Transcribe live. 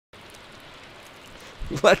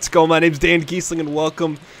Let's go. My name's Dan Giesling, and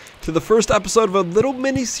welcome to the first episode of a little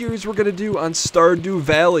mini-series we're going to do on Stardew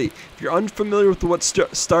Valley. If you're unfamiliar with what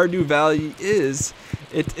Stardew Valley is,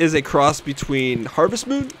 it is a cross between Harvest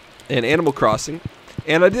Moon and Animal Crossing.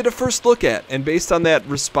 And I did a first look at, and based on that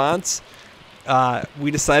response,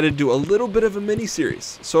 we decided to do a little bit of a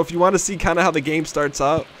mini-series. So if you want to see kind of how the game starts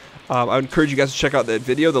out, I would encourage you guys to check out that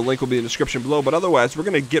video. The link will be in the description below. But otherwise, we're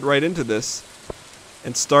going to get right into this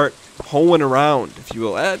and start hoeing around, if you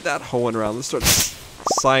will. Not hoeing around. Let's start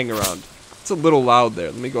sighing around. It's a little loud there.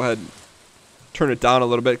 Let me go ahead and turn it down a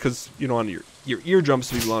little bit because you don't want your eardrums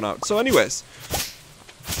to be blown out. So anyways,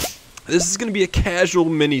 this is going to be a casual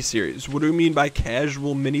mini-series. What do we mean by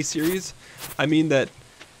casual mini-series? I mean that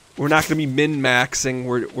we're not going to be min-maxing.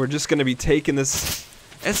 We're just going to be taking this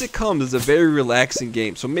as it comes. It's a very relaxing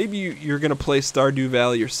game. So maybe you're going to play Stardew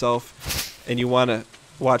Valley yourself and you want to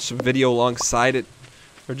watch some video alongside it,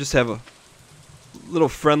 or just have a little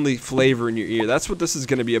friendly flavor in your ear. That's what this is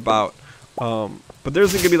going to be about. But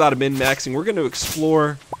there's going to be a lot of min-maxing. We're going to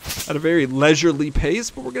explore at a very leisurely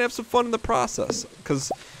pace, but we're going to have some fun in the process.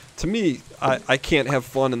 Because to me, I can't have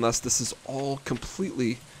fun unless this is all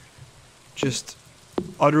completely just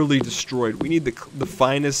utterly destroyed. We need the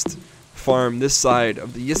finest farm this side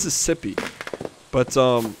of the Mississippi. But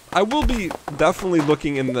I will be definitely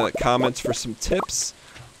looking in the comments for some tips.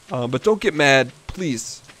 But don't get mad,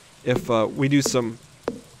 please, if we do some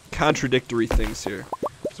contradictory things here.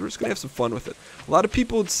 So we're just going to have some fun with it. A lot of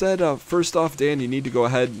people had said, first off, Dan, you need to go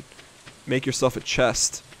ahead and make yourself a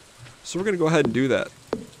chest. So we're going to go ahead and do that.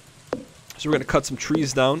 So we're going to cut some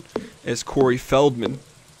trees down as Corey Feldman.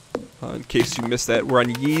 In case you missed that, we're on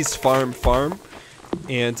Yee's farm.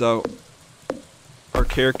 And our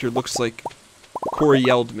character looks like Corey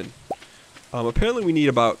Yeldman. Apparently we need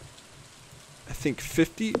about, I think,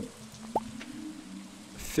 50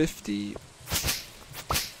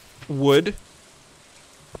 wood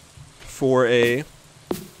for a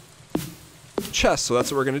chest. So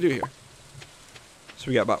that's what we're going to do here. So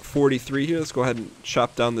we got about 43 here. Let's go ahead and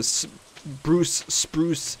chop down this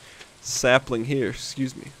spruce sapling here.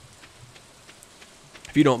 Excuse me.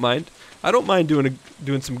 If you don't mind. I don't mind doing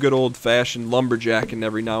some good old-fashioned lumberjacking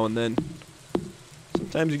every now and then.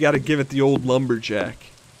 Sometimes you got to give it the old lumberjack.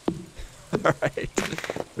 Alright.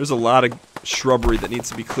 There's a lot of shrubbery that needs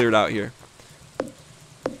to be cleared out here.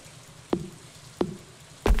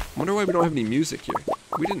 I wonder why we don't have any music here.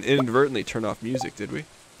 We didn't inadvertently turn off music, did we?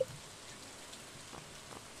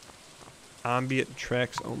 Ambient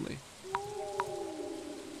tracks only.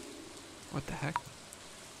 What the heck?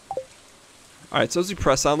 Alright, so as we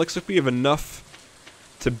press on, looks like we have enough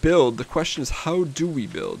to build. The question is, how do we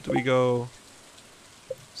build? Do we go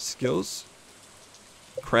skills?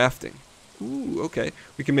 Crafting. Ooh, okay.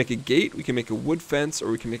 We can make a gate, we can make a wood fence, or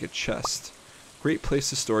we can make a chest. Great place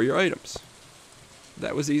to store your items.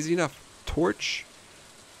 That was easy enough. Torch,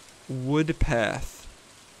 wood path,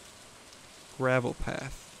 gravel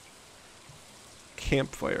path,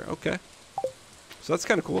 campfire. Okay. So that's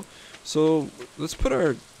kind of cool. So let's put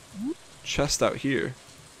our chest out here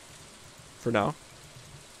for now.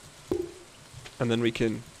 And then we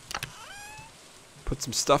can put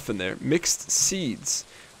some stuff in there. Mixed seeds.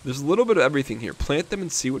 There's a little bit of everything here. Plant them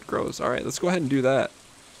and see what grows. Alright, let's go ahead and do that.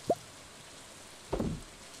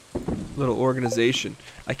 Little organization.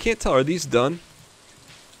 I can't tell. Are these done?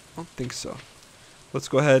 I don't think so. Let's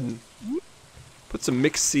go ahead and put some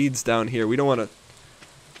mixed seeds down here. We don't want to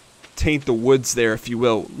taint the woods there, if you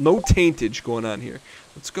will. No taintage going on here.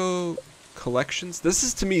 Let's go collections. This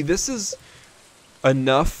is, to me, this is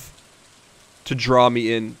enough to draw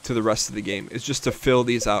me in to the rest of the game. It's just to fill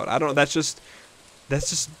these out. I don't know. That's just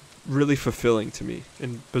really fulfilling to me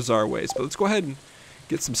in bizarre ways. But let's go ahead and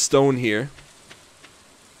get some stone here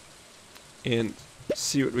and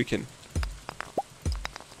see what we can.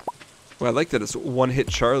 Well, I like that it's one-hit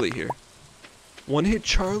Charlie here. One-hit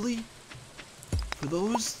Charlie? For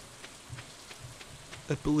those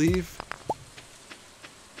that believe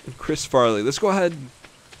in Chris Farley. Let's go ahead.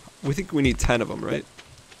 We think we need 10 of them, right?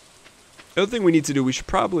 The other thing we need to do, we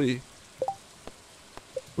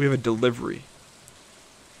have a delivery.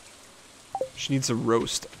 She needs a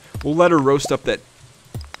roast. We'll let her roast up that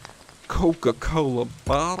Coca-Cola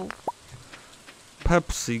bottle.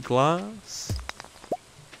 Pepsi glass.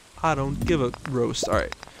 I don't give a roast.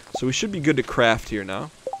 Alright. So we should be good to craft here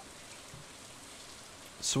now.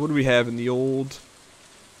 So what do we have in the old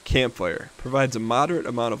campfire? Provides a moderate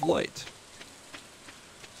amount of light.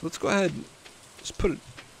 So let's go ahead and just put it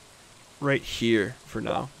right here for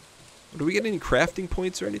now. Do we get any crafting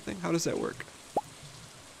points or anything? How does that work?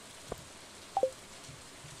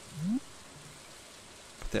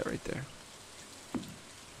 Put that right there.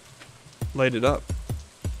 Light it up.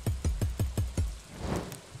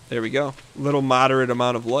 There we go. Little moderate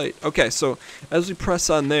amount of light. Okay, so as we press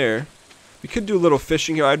on there, we could do a little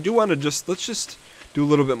fishing here. I do want to let's just do a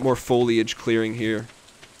little bit more foliage clearing here.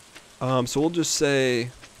 So we'll just say,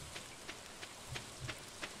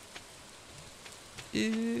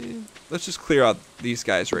 let's just clear out these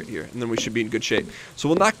guys right here, and then we should be in good shape. So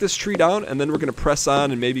we'll knock this tree down, and then we're going to press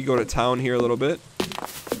on and maybe go to town here a little bit.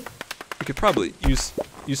 We could probably use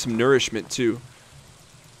some nourishment too.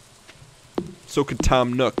 So could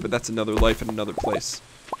Tom Nook, but that's another life in another place.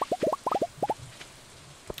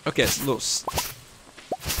 Okay, so let's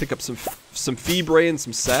pick up some fibre and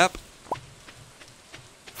some sap.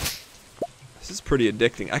 This is pretty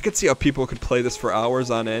addicting. I could see how people could play this for hours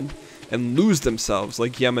on end and lose themselves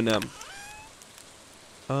like Eminem.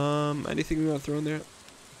 Anything we want to throw in there?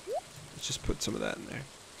 Let's just put some of that in there.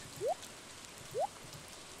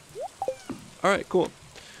 Alright, cool.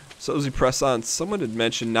 So as we press on, someone had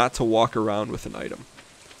mentioned not to walk around with an item.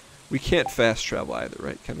 We can't fast travel either,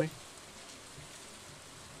 right? Can we?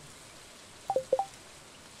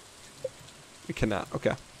 We cannot.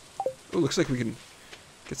 Okay. Oh, looks like we can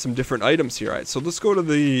get some different items here. Alright, so let's go to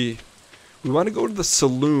the... We want to go to the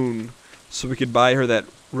saloon so we could buy her that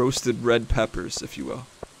roasted red peppers, if you will.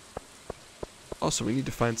 Also, we need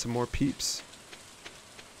to find some more peeps.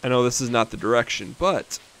 I know this is not the direction,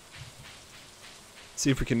 but... see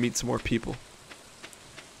if we can meet some more people.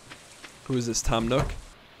 Who is this? Tom Nook?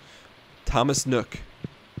 Thomas Nook.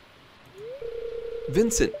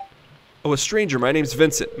 Vincent. Oh, a stranger. My name's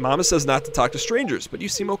Vincent. Mama says not to talk to strangers, but you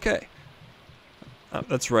seem okay.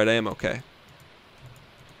 That's right, I am okay.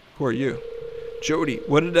 Who are you? Jody.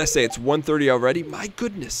 What did I say? It's 1:30 already? My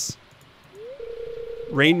goodness.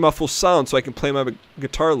 Rain muffles sound so I can play my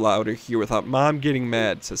guitar louder here without Mom getting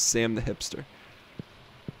mad, says Sam the hipster.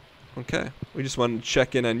 Okay, we just wanted to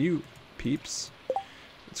check in on you, peeps.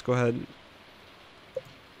 Let's go ahead.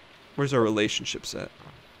 Where's our relationships at?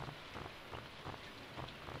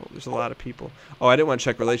 Oh, there's a lot of people. Oh, I didn't want to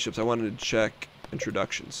check relationships. I wanted to check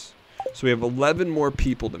introductions. So we have 11 more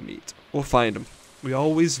people to meet. We'll find them. We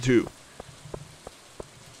always do.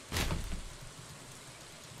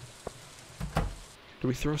 Do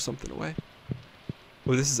we throw something away?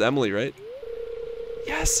 Oh, this is Emily, right?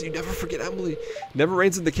 Yes, you never forget Emily. Never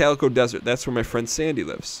rains in the Calico Desert. That's where my friend Sandy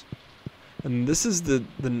lives. And this is the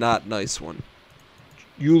not nice one.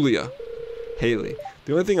 Yulia. Haley.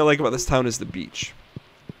 The only thing I like about this town is the beach.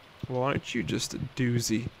 Well, aren't you just a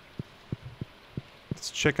doozy? Let's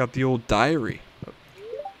check out the old diary.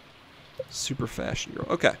 Super fashion girl.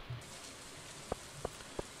 Okay.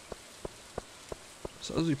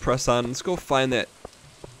 So as we press on, let's go find that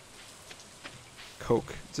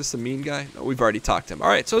Coke. Is this a mean guy? No, we've already talked to him.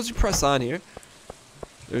 Alright, so as we press on here,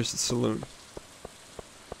 there's the saloon.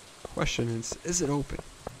 Question is it open?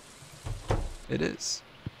 It is.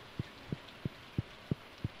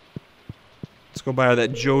 Let's go buy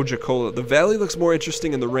that Joja Cola. The valley looks more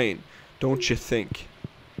interesting in the rain, don't you think?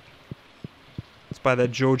 Let's buy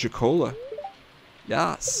that Joja Cola.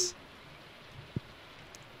 Yes.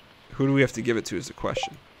 Who do we have to give it to is the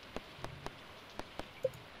question.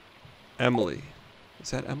 Emily. Is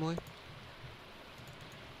that Emily?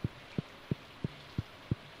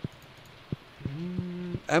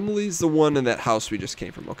 Emily's the one in that house we just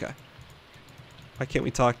came from. Okay. Why can't we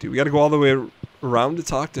talk to you? We gotta go all the way around to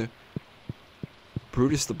talk to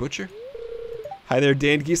Brutus the Butcher. Hi there,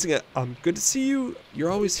 Dan Giesing. Good to see you. You're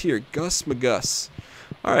always here. Gus McGus.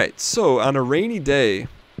 Alright, so on a rainy day,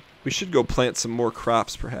 we should go plant some more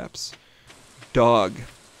crops, perhaps. Dog.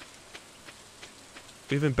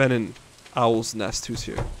 We haven't been in Owl's Nest. Who's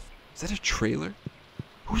here? Is that a trailer?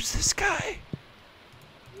 Who's this guy?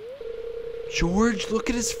 George, look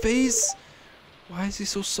at his face. Why is he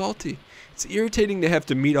so salty? It's irritating to have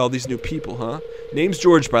to meet all these new people, huh? Name's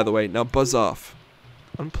George, by the way. Now buzz off.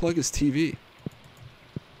 Unplug his TV.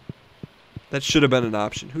 That should have been an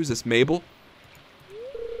option. Who's this, Mabel?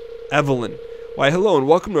 Evelyn. Why, hello and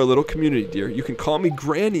welcome to our little community, dear. You can call me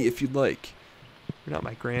Granny if you'd like. You're not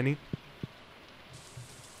my granny.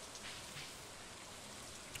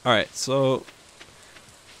 Alright, so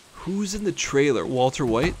who's in the trailer? Walter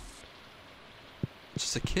White?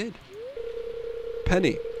 Just a kid.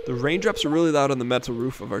 Penny. The raindrops are really loud on the metal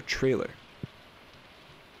roof of our trailer.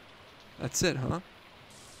 That's it, huh?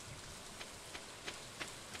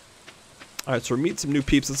 Alright, so we're meeting some new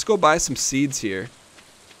peeps. Let's go buy some seeds here.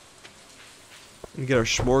 And get our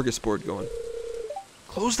smorgasbord going.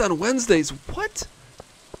 Closed on Wednesdays? What?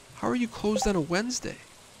 How are you closed on a Wednesday?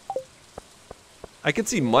 I can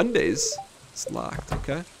see Mondays. It's locked,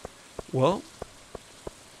 okay. Well,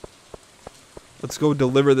 let's go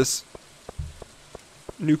deliver this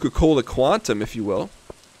Nuka-Cola Quantum, if you will.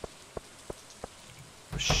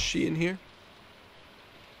 Was she in here?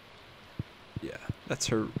 Yeah, that's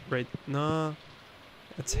her right. Nah,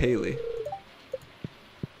 that's Haley.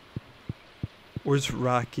 Where's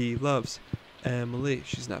Rocky Loves? Emily.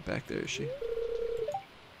 She's not back there, is she?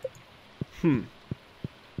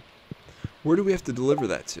 Where do we have to deliver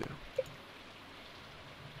that to?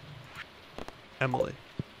 Emily.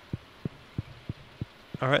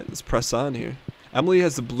 Alright, let's press on here. Emily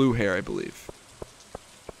has the blue hair, I believe.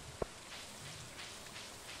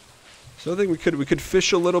 So I think we could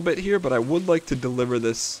fish a little bit here, but I would like to deliver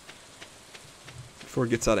this before it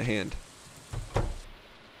gets out of hand.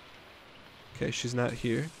 Okay, she's not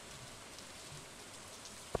here.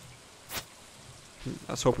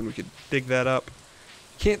 I was hoping we could dig that up.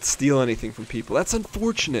 Can't steal anything from people. That's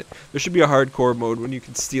unfortunate. There should be a hardcore mode when you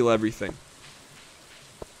can steal everything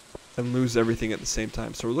and lose everything at the same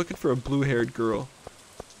time. So we're looking for a blue-haired girl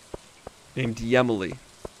named Emily.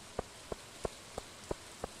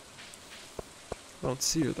 I don't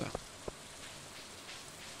see her, though.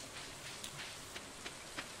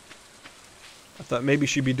 I thought maybe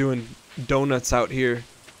she'd be doing donuts out here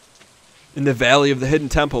in the Valley of the Hidden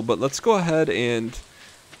Temple, but let's go ahead and,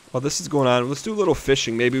 while this is going on, let's do a little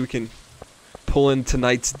fishing. Maybe we can pull in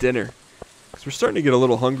tonight's dinner, because we're starting to get a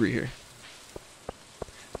little hungry here.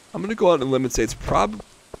 I'm going to go out on a limb and say it's probably...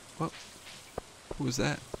 Well, who was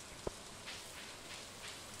that?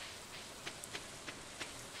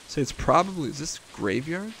 Say it's probably... Is this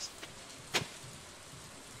graveyards?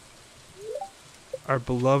 Our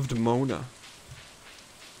beloved Mona.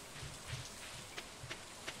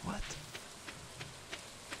 What?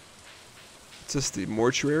 Is this the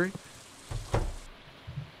mortuary?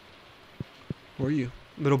 Who are you?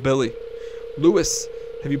 Little Billy. Lewis,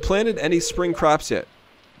 have you planted any spring crops yet?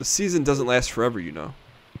 The season doesn't last forever, you know.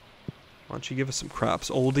 Why don't you give us some crops,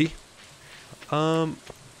 oldie?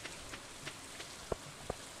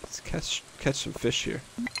 Let's catch some fish here.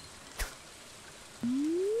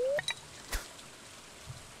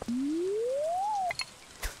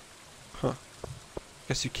 Huh.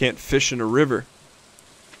 Guess you can't fish in a river.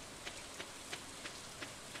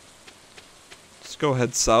 Let's go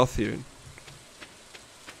head south here.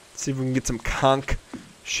 See if we can get some conch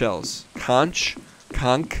shells. Conch?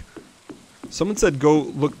 Conch? Someone said go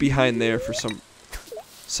look behind there for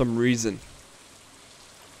some reason.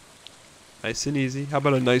 Nice and easy. How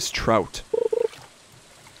about a nice trout?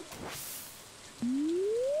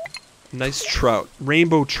 Nice trout.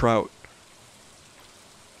 Rainbow trout.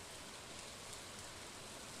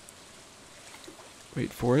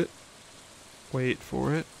 Wait for it. Wait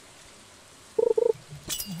for it.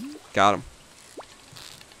 Got him.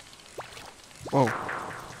 Whoa.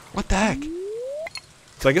 What the heck?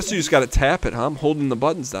 So I guess you just gotta tap it, huh? I'm holding the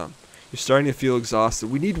buttons down. You're starting to feel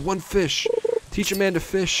exhausted. We need one fish. Teach a man to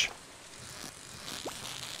fish.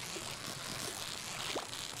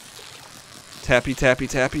 Tappy, tappy,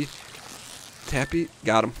 tappy. Tappy.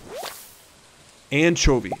 Got him.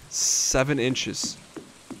 Anchovy. 7 inches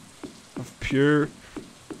of pure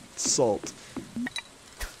salt.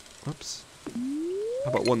 Oops.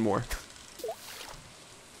 How about one more?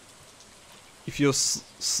 You feel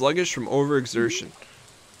sluggish from overexertion.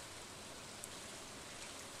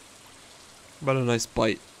 How about a nice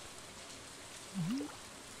bite?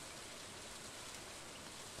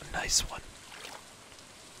 A nice one.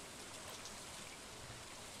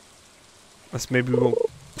 Let's maybe we'll...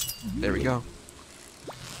 There we go.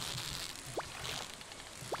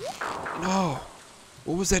 No!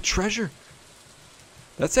 What was that treasure?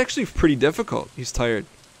 That's actually pretty difficult. He's tired.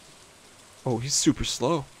 Oh, he's super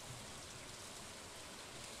slow.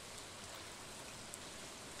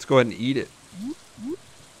 Let's go ahead and eat it.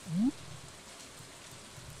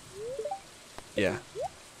 Yeah.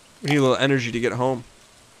 We need a little energy to get home.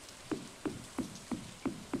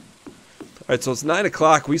 Alright, so it's 9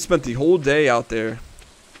 o'clock. We spent the whole day out there.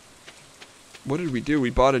 What did we do? We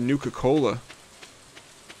bought a Nuka-Cola.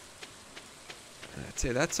 I'd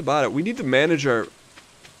say that's about it. We need to manage our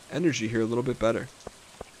energy here a little bit better.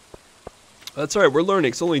 That's alright, we're learning.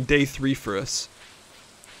 It's only day 3 for us.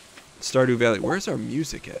 Stardew Valley. Where's our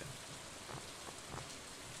music at?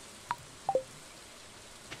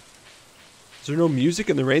 Is there no music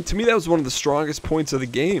in the rain? To me, that was one of the strongest points of the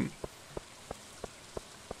game.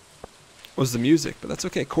 Was the music, but that's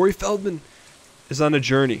okay. Corey Feldman is on a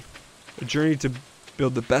journey to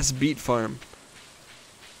build the best beet farm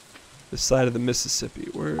this side of the Mississippi.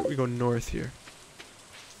 Where we go north here.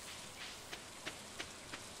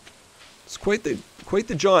 It's quite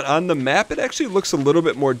the jaunt. On the map, it actually looks a little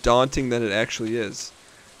bit more daunting than it actually is.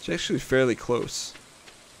 It's actually fairly close.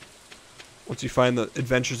 Once you find the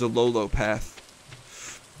Adventures of Lolo path.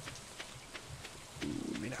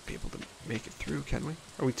 Ooh, we may not be able to make it through, can we?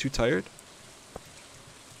 Are we too tired?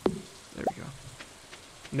 There we go.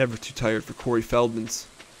 Never too tired for Corey Feldman's.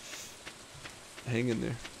 Hang in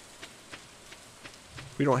there.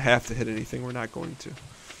 We don't have to hit anything. We're not going to.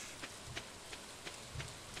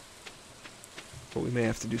 But we may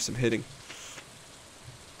have to do some hitting.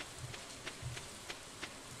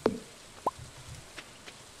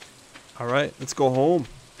 Alright, let's go home.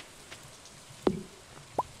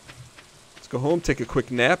 Let's go home, take a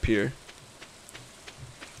quick nap here.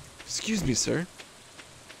 Excuse me, sir.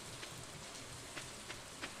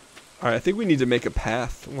 Alright, I think we need to make a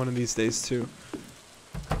path one of these days, too.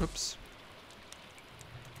 Oops.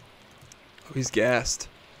 Oh, he's gassed.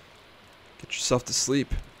 Get yourself to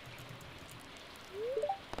sleep.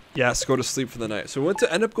 Yes, go to sleep for the night. So we went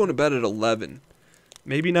to end up going to bed at 11.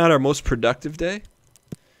 Maybe not our most productive day.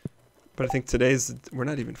 But I think today's... We're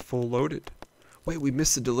not even full loaded. Wait, we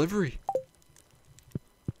missed the delivery.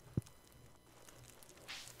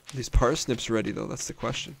 Are these parsnips ready, though? That's the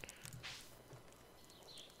question.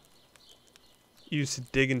 Use to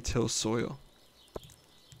dig and till soil.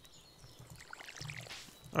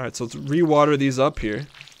 Alright, so let's re-water these up here.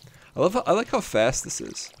 I like how fast this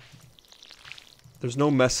is. There's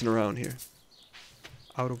no messing around here.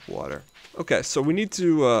 Out of water. Okay, so we need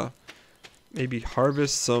to maybe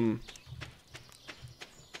harvest some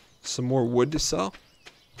more wood to sell.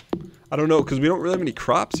 I don't know, because we don't really have any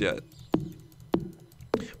crops yet.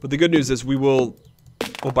 But the good news is we'll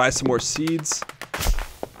buy some more seeds.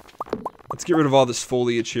 Let's get rid of all this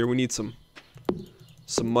foliage here. We need some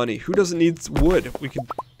money. Who doesn't need wood? We could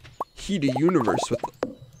heat a universe with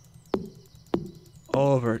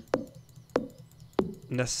all of our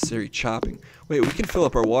necessary chopping. Wait, we can fill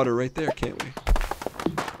up our water right there, can't we?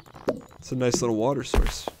 It's a nice little water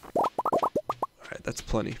source. Alright, that's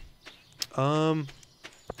plenty.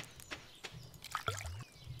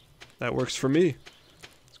 That works for me.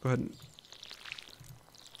 Let's go ahead and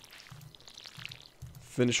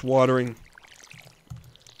finish watering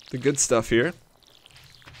the good stuff here.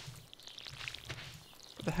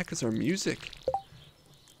 What the heck is our music?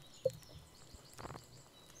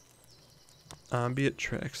 Ambient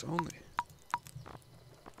tracks only.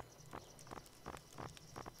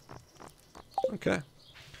 Okay.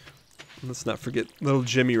 Let's not forget little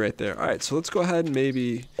Jimmy right there. Alright, so let's go ahead and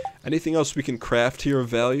maybe... Anything else we can craft here of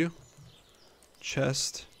value?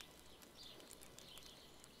 Chest.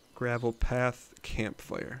 Gravel path.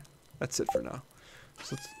 Campfire. That's it for now.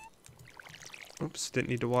 So let's... Oops, didn't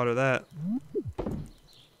need to water that.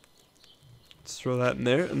 Let's throw that in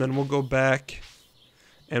there, and then we'll go back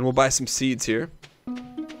and we'll buy some seeds here.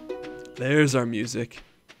 There's our music.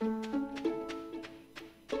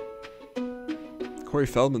 Corey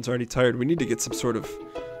Feldman's already tired. We need to get some sort of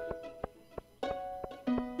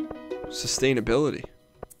sustainability.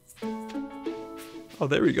 Oh,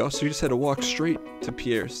 there we go. So you just had to walk straight to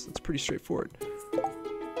Pierre's. That's pretty straightforward.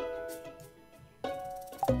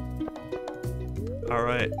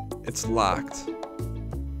 Alright, it's locked.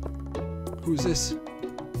 Who's this?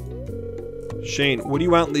 Shane, what do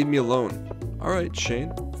you want? Leave me alone. Alright,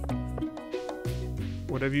 Shane.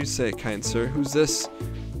 Whatever you say, kind sir. Who's this?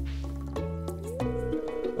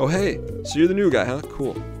 Oh, hey. So you're the new guy, huh?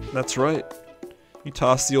 Cool. That's right. You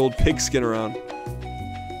toss the old pigskin around.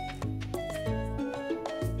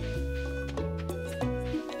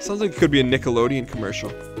 Sounds like it could be a Nickelodeon commercial.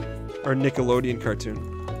 Or a Nickelodeon cartoon.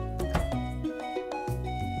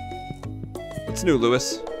 What's new,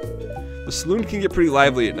 Lewis? The saloon can get pretty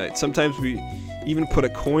lively at night. Sometimes we even put a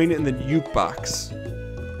coin in the jukebox.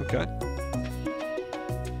 Okay.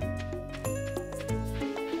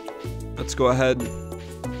 Let's go ahead and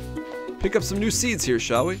pick up some new seeds here,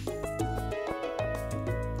 shall we?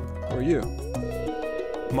 Who are you?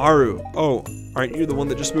 Maru. Oh, aren't you the one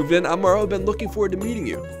that just moved in? I'm Maru. I've been looking forward to meeting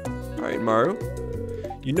you. Alright, Maru.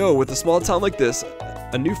 You know, with a small town like this,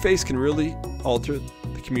 a new face can really alter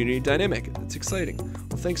the community dynamic. It's exciting.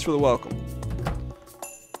 Well, thanks for the welcome.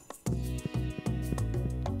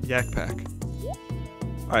 Yak pack.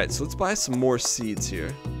 Alright, so let's buy some more seeds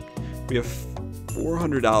here. We have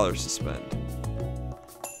 $400 to spend.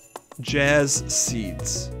 Jazz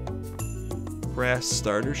seeds. Grass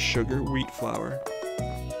starter, sugar, wheat flour.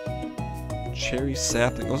 Cherry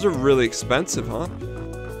sapling. Those are really expensive, huh?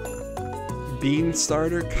 Bean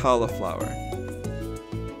starter, cauliflower.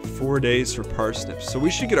 4 days for parsnips. So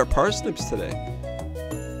we should get our parsnips today.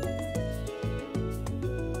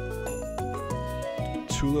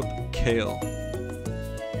 Tulip, kale.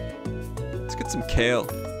 Let's get some kale.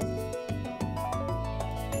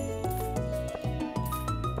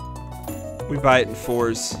 We buy it in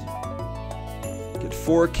 4s. Get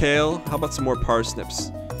 4 kale. How about some more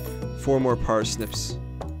parsnips? 4 more parsnips.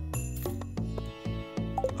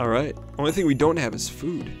 Alright. Only thing we don't have is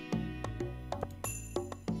food.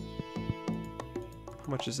 How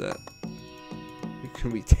much is that? Can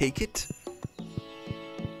we take it?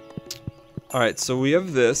 Alright, so we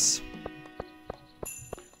have this.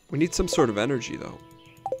 We need some sort of energy, though.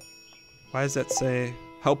 Why does that say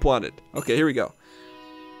help wanted? Okay, here we go.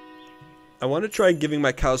 I want to try giving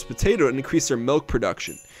my cows potato and increase their milk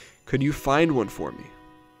production. Could you find one for me?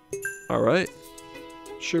 Alright.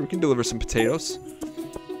 Sure, we can deliver some potatoes.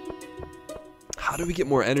 How do we get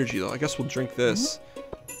more energy, though? I guess we'll drink this.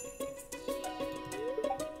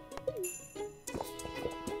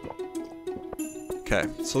 Okay,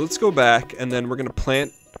 so let's go back, and then we're going to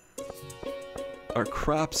plant our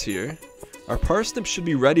crops here. Our parsnips should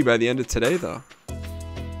be ready by the end of today, though.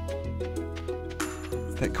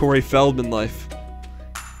 That Corey Feldman life.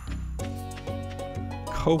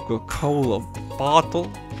 Coca-Cola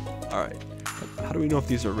bottle. Alright. How do we know if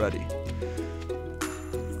these are ready?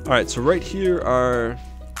 Alright, so right here are...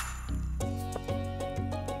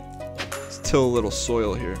 Let's till a little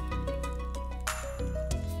soil here.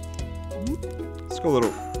 Let's go a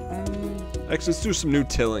little... Actually, let's do some new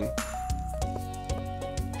tilling.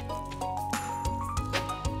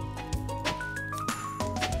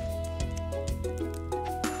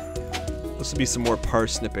 This will be some more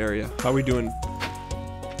parsnip area. How are we doing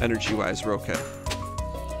energy-wise? We're okay.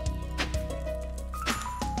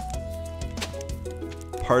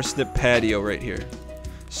 Parsnip patio right here.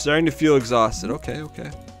 Starting to feel exhausted. Okay, okay.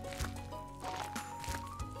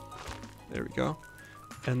 There we go.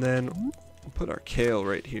 And then we'll put our kale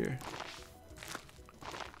right here.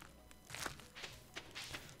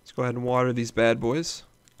 Let's go ahead and water these bad boys.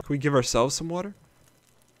 Can we give ourselves some water?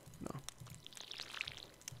 No.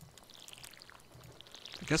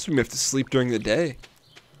 I guess we may have to sleep during the day.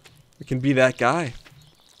 We can be that guy.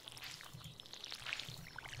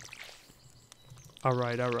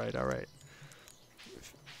 Alright, alright, alright.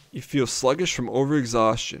 You feel sluggish from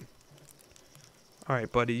overexhaustion.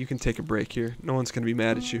 Alright, buddy, you can take a break here. No one's going to be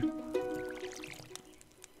mad at you.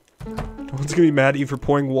 No one's going to be mad at you for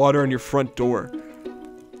pouring water on your front door.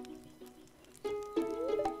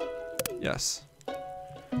 Yes.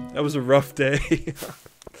 That was a rough day.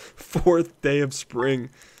 4th day of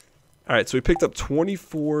spring. Alright, so we picked up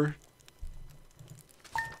 24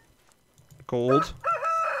 gold.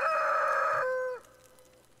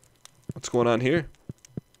 What's going on here?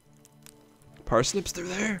 Parsnips, they're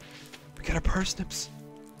there. We got our parsnips.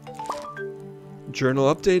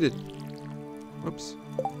 Journal updated. Whoops.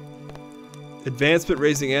 Advancement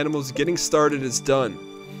raising animals. Getting started is done.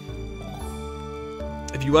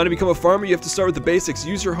 If you want to become a farmer, you have to start with the basics.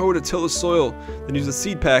 Use your hoe to till the soil. Then use a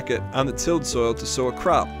seed packet on the tilled soil to sow a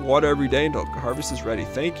crop. Water every day until harvest is ready.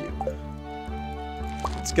 Thank you.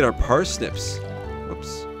 Let's get our parsnips.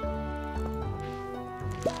 Whoops.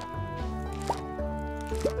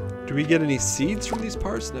 Do we get any seeds from these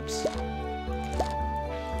parsnips?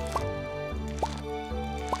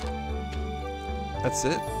 That's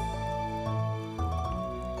it?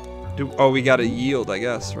 Oh, we got a yield, I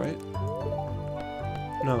guess, right?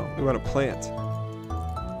 No, we want to plant.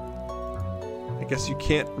 I guess you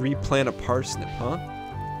can't replant a parsnip, huh?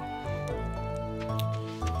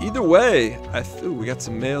 Either way, ooh, we got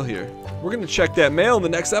some mail here. We're going to check that mail in the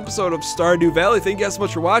next episode of Stardew Valley. Thank you guys so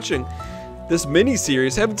much for watching this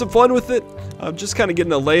mini-series. Having some fun with it. I'm just kind of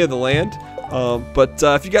getting a lay of the land. But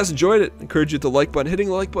if you guys enjoyed it, I encourage you to hit the like button. Hitting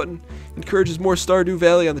the like button encourages more Stardew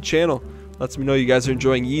Valley on the channel. Lets me know you guys are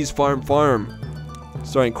enjoying Yee's Farm,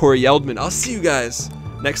 starring Corey Yeldman. I'll see you guys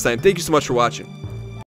next time. Thank you so much for watching.